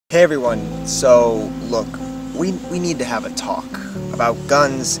Hey everyone, so look, we need to have a talk about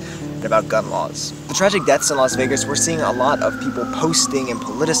guns and about gun laws. The tragic deaths in Las Vegas, we're seeing a lot of people posting and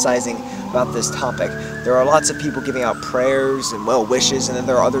politicizing about this topic. There are lots of people giving out prayers and well wishes, and then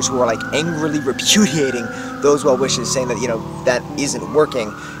there are others who are like angrily repudiating those well wishes, saying that, that isn't working.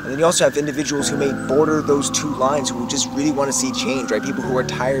 And then you also have individuals who may border those two lines, who just really want to see change, right? People who are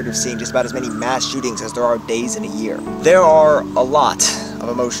tired of seeing just about as many mass shootings as there are days in a year. There are a lot of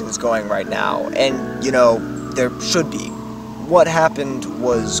emotions going right now, and there should be. What happened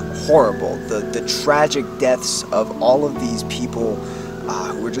was horrible. The tragic deaths of all of these people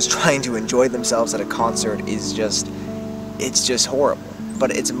who were just trying to enjoy themselves at a concert is just horrible.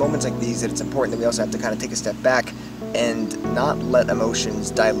 But it's in moments like these that it's important that we also have to kind of take a step back and not let emotions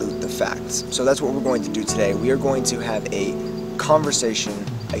dilute the facts. So that's what we're going to do today. We are going to have a conversation,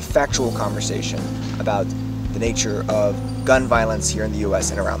 a factual conversation about the nature of gun violence here in the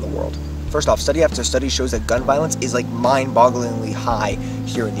US and around the world. First off, study after study shows that gun violence is like mind-bogglingly high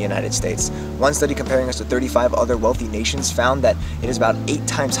here in the United States. One study comparing us to 35 other wealthy nations found that it is about 8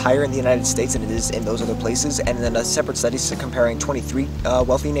 times higher in the United States than it is in those other places, and then a separate study comparing 23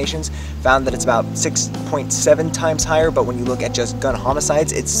 wealthy nations found that it's about 6.7 times higher, but when you look at just gun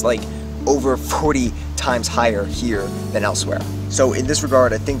homicides, it's like over 40 times higher here than elsewhere. So in this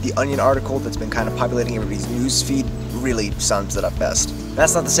regard, I think the Onion article that's been kind of populating everybody's news feed really sums it up best.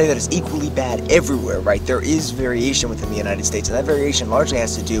 That's not to say that it's equally bad everywhere, right? There is variation within the United States, and that variation largely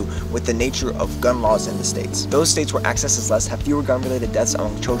has to do with the nature of gun laws in the states. Those states where access is less have fewer gun-related deaths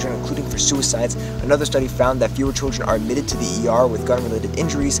among children, including for suicides. Another study found that fewer children are admitted to the ER with gun-related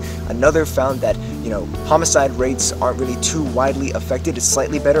injuries. Another found that, homicide rates aren't really too widely affected. It's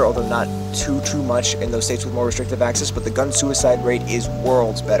slightly better, although not too much in those states with more restrictive access, but the gun suicide rate is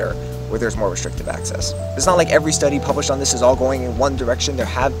worlds better where there's more restrictive access. It's not like every study published on this is all going in one direction. There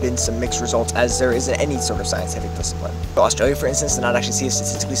have been some mixed results, as there is in any sort of scientific discipline. So Australia, for instance, did not actually see a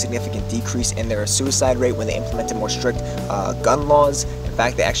statistically significant decrease in their suicide rate when they implemented more strict gun laws. In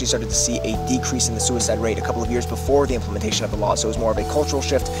fact, they actually started to see a decrease in the suicide rate a couple of years before the implementation of the law, so it was more of a cultural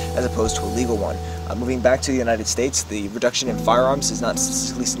shift as opposed to a legal one. Moving back to the United States, the reduction in firearms is not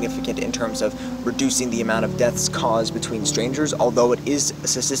statistically significant in terms of reducing the amount of deaths caused between strangers, although it is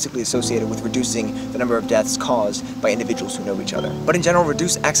statistically associated with reducing the number of deaths caused by individuals who know each other. But in general,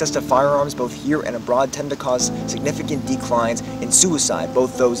 reduced access to firearms both here and abroad tend to cause significant declines in suicide,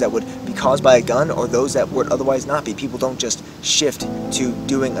 both those that would be caused by a gun or those that would otherwise not be. People don't just shift to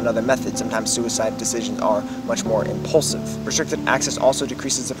doing another method. Sometimes suicide decisions are much more impulsive. Restricted access also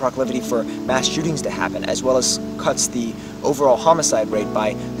decreases the proclivity for mass shootings to happen, as well as cuts the overall homicide rate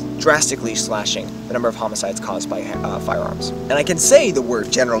by drastically slashing the number of homicides caused by firearms. And I can say the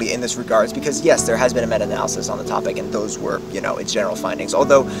word generally in this regards because yes, there has been a meta-analysis on the topic, and those were, its general findings.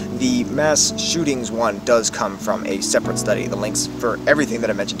 Although the mass shootings one does come from a separate study. The links for everything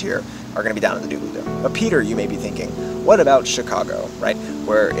that I mentioned here are going to be down in the doobly-doo. But Peter, you may be thinking, what about Chicago, right?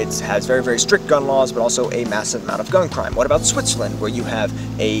 Where it has very, very strict gun laws, but also a massive amount of gun crime. What about Switzerland, where you have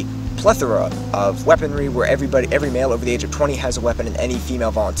a plethora of weaponry, where every male over the age of 20 has a weapon, and any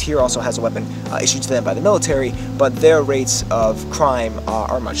female volunteer also has a weapon issued to them by the military, but their rates of crime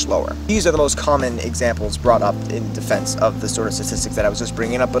are much lower. These are the most common examples brought up in defense of the sort of statistics that I was just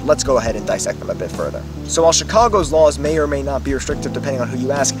bringing up, but let's go ahead and dissect them a bit further. So while Chicago's laws may or may not be restrictive depending on who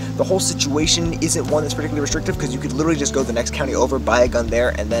you ask, the whole situation isn't one that's particularly restrictive, because you could literally just go the next county over, buy a gun there,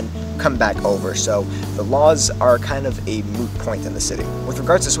 and then come back over. So the laws are kind of a moot point in the city. With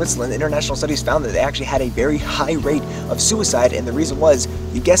regards to Switzerland, international studies found that they actually had a very high rate of suicide, and the reason was,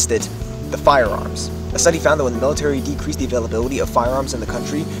 you guessed it, the firearms. A study found that when the military decreased the availability of firearms in the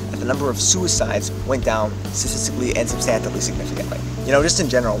country, that the number of suicides went down statistically and substantively significantly. Just in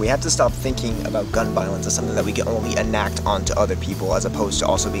general, we have to stop thinking about gun violence as something that we can only enact onto other people, as opposed to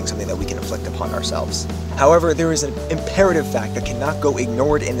also being something that we can inflict upon ourselves. However, there is an imperative fact that cannot go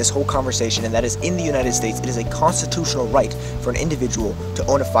ignored in this whole conversation, and that is, in the United States, it is a constitutional right for an individual to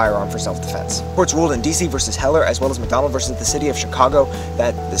own a firearm for self-defense. Courts ruled in DC versus Heller, as well as McDonald versus the City of Chicago,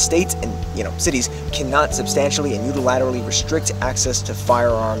 that the states and cities cannot substantially and unilaterally restrict access to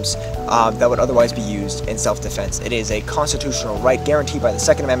firearms that would otherwise be used in self-defense. It is a constitutional right guaranteed by the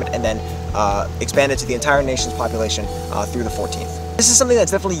Second Amendment, and then expanded to the entire nation's population through the 14th. This is something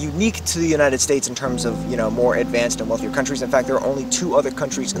that's definitely unique to the United States in terms of, more advanced and wealthier countries. In fact, there are only 2 other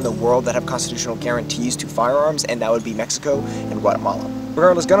countries in the world that have constitutional guarantees to firearms, and that would be Mexico and Guatemala.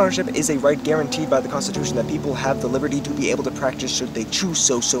 Regardless, gun ownership is a right guaranteed by the Constitution that people have the liberty to be able to practice should they choose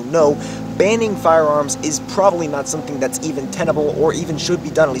so no, banning firearms is probably not something that's even tenable or even should be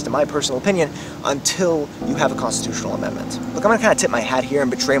done, at least in my personal opinion, until you have a constitutional amendment. Look, I'm gonna kind of tip my hat here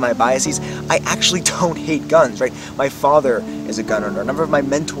and betray my biases. I actually don't hate guns, right? My father is a gun owner. A number of my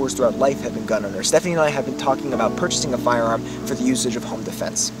mentors throughout life have been gun owners. Stephanie and I have been talking about purchasing a firearm for the usage of home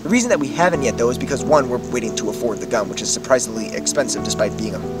defense. The reason that we haven't yet, though, is because, one, we're waiting to afford the gun, which is surprisingly expensive despite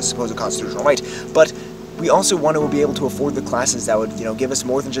being a supposed constitutional right, but we also want to be able to afford the classes that would, give us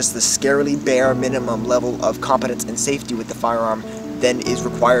more than just the scarily bare minimum level of competence and safety with the firearm than is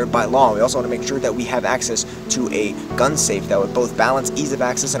required by law. We also want to make sure that we have access to a gun safe that would both balance ease of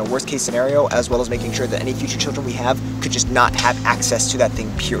access in a worst case scenario, as well as making sure that any future children we have could just not have access to that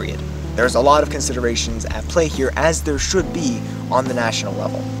thing, period. There's a lot of considerations at play here, as there should be on the national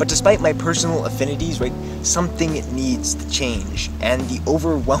level. But despite my personal affinities, right, something needs to change. And the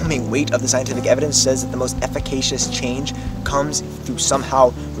overwhelming weight of the scientific evidence says that the most efficacious change comes through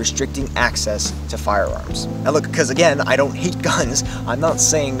somehow restricting access to firearms. Now look, because again, I don't hate guns, I'm not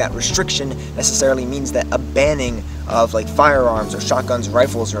saying that restriction necessarily means that a banning of firearms or shotguns,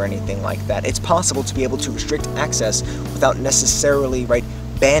 rifles, or anything like that. It's possible to be able to restrict access without necessarily,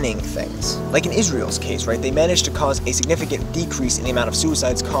 banning things. Like in Israel's case, they managed to cause a significant decrease in the amount of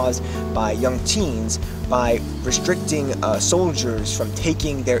suicides caused by young teens by restricting soldiers from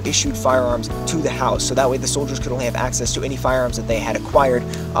taking their issued firearms to the house. So that way the soldiers could only have access to any firearms that they had acquired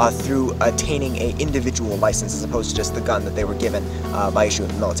through attaining an individual license, as opposed to just the gun that they were given by issue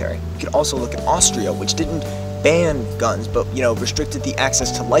of the military. You could also look at Austria, which didn't ban guns, but restricted the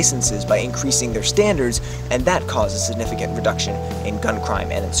access to licenses by increasing their standards, and that caused a significant reduction in gun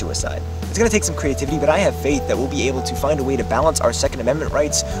crime and in suicide. It's going to take some creativity, but I have faith that we'll be able to find a way to balance our Second Amendment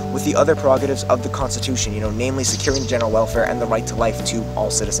rights with the other prerogatives of the Constitution, namely securing the general welfare and the right to life to all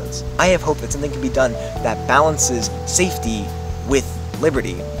citizens. I have hope that something can be done that balances safety with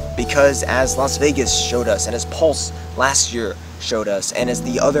liberty, because as Las Vegas showed us, and as Pulse last year showed us, and as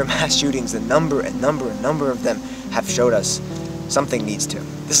the other mass shootings, the number of them have showed us, something needs to.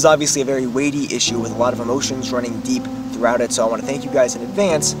 This is obviously a very weighty issue with a lot of emotions running deep throughout it, so I want to thank you guys in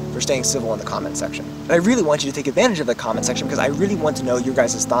advance for staying civil in the comment section. And I really want you to take advantage of the comment section, because I really want to know your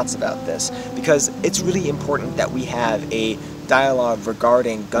guys' thoughts about this, because it's really important that we have a dialogue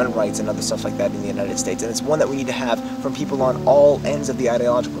regarding gun rights and other stuff like that in the United States, and it's one that we need to have from people on all ends of the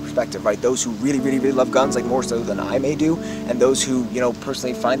ideological perspective, those who really love guns, more so than I may do, and those who,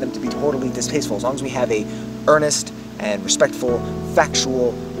 personally find them to be totally distasteful. As long as we have a earnest and respectful,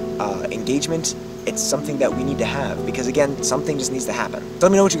 factual engagement, it's something that we need to have, because again, something just needs to happen. So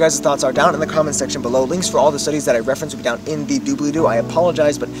let me know what you guys' thoughts are down in the comment section below. Links for all the studies that I referenced will be down in the doobly-doo. I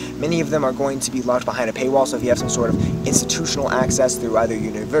apologize, but many of them are going to be locked behind a paywall, so if you have some sort of institutional access through either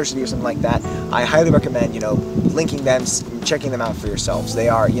university or something like that, I highly recommend, linking them, checking them out for yourselves. They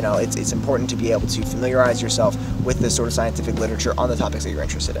are, it's important to be able to familiarize yourself with this sort of scientific literature on the topics that you're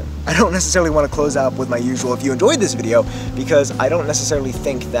interested in. I don't necessarily want to close out with my usual, if you enjoyed this video, because I don't necessarily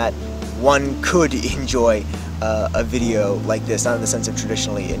think that one could enjoy a video like this, not in the sense of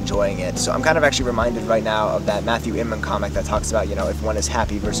traditionally enjoying it. So I'm kind of actually reminded right now of that Matthew Inman comic that talks about, if one is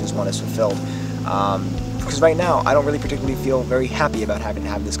happy versus one is fulfilled. Because right now, I don't really particularly feel very happy about having to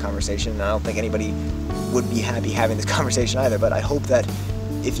have this conversation, and I don't think anybody would be happy having this conversation either, but I hope that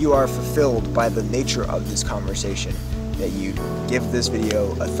if you are fulfilled by the nature of this conversation, that you give this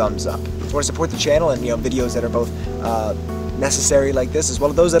video a thumbs up. If you want to support the channel and videos that are both necessary like this, as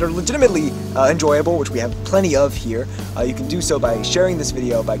well as those that are legitimately enjoyable, which we have plenty of here, you can do so by sharing this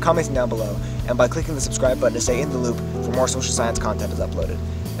video, by commenting down below, and by clicking the subscribe button to stay in the loop for more social science content as uploaded.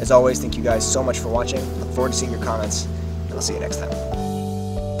 As always, thank you guys so much for watching. Look forward to seeing your comments, and I'll see you next time.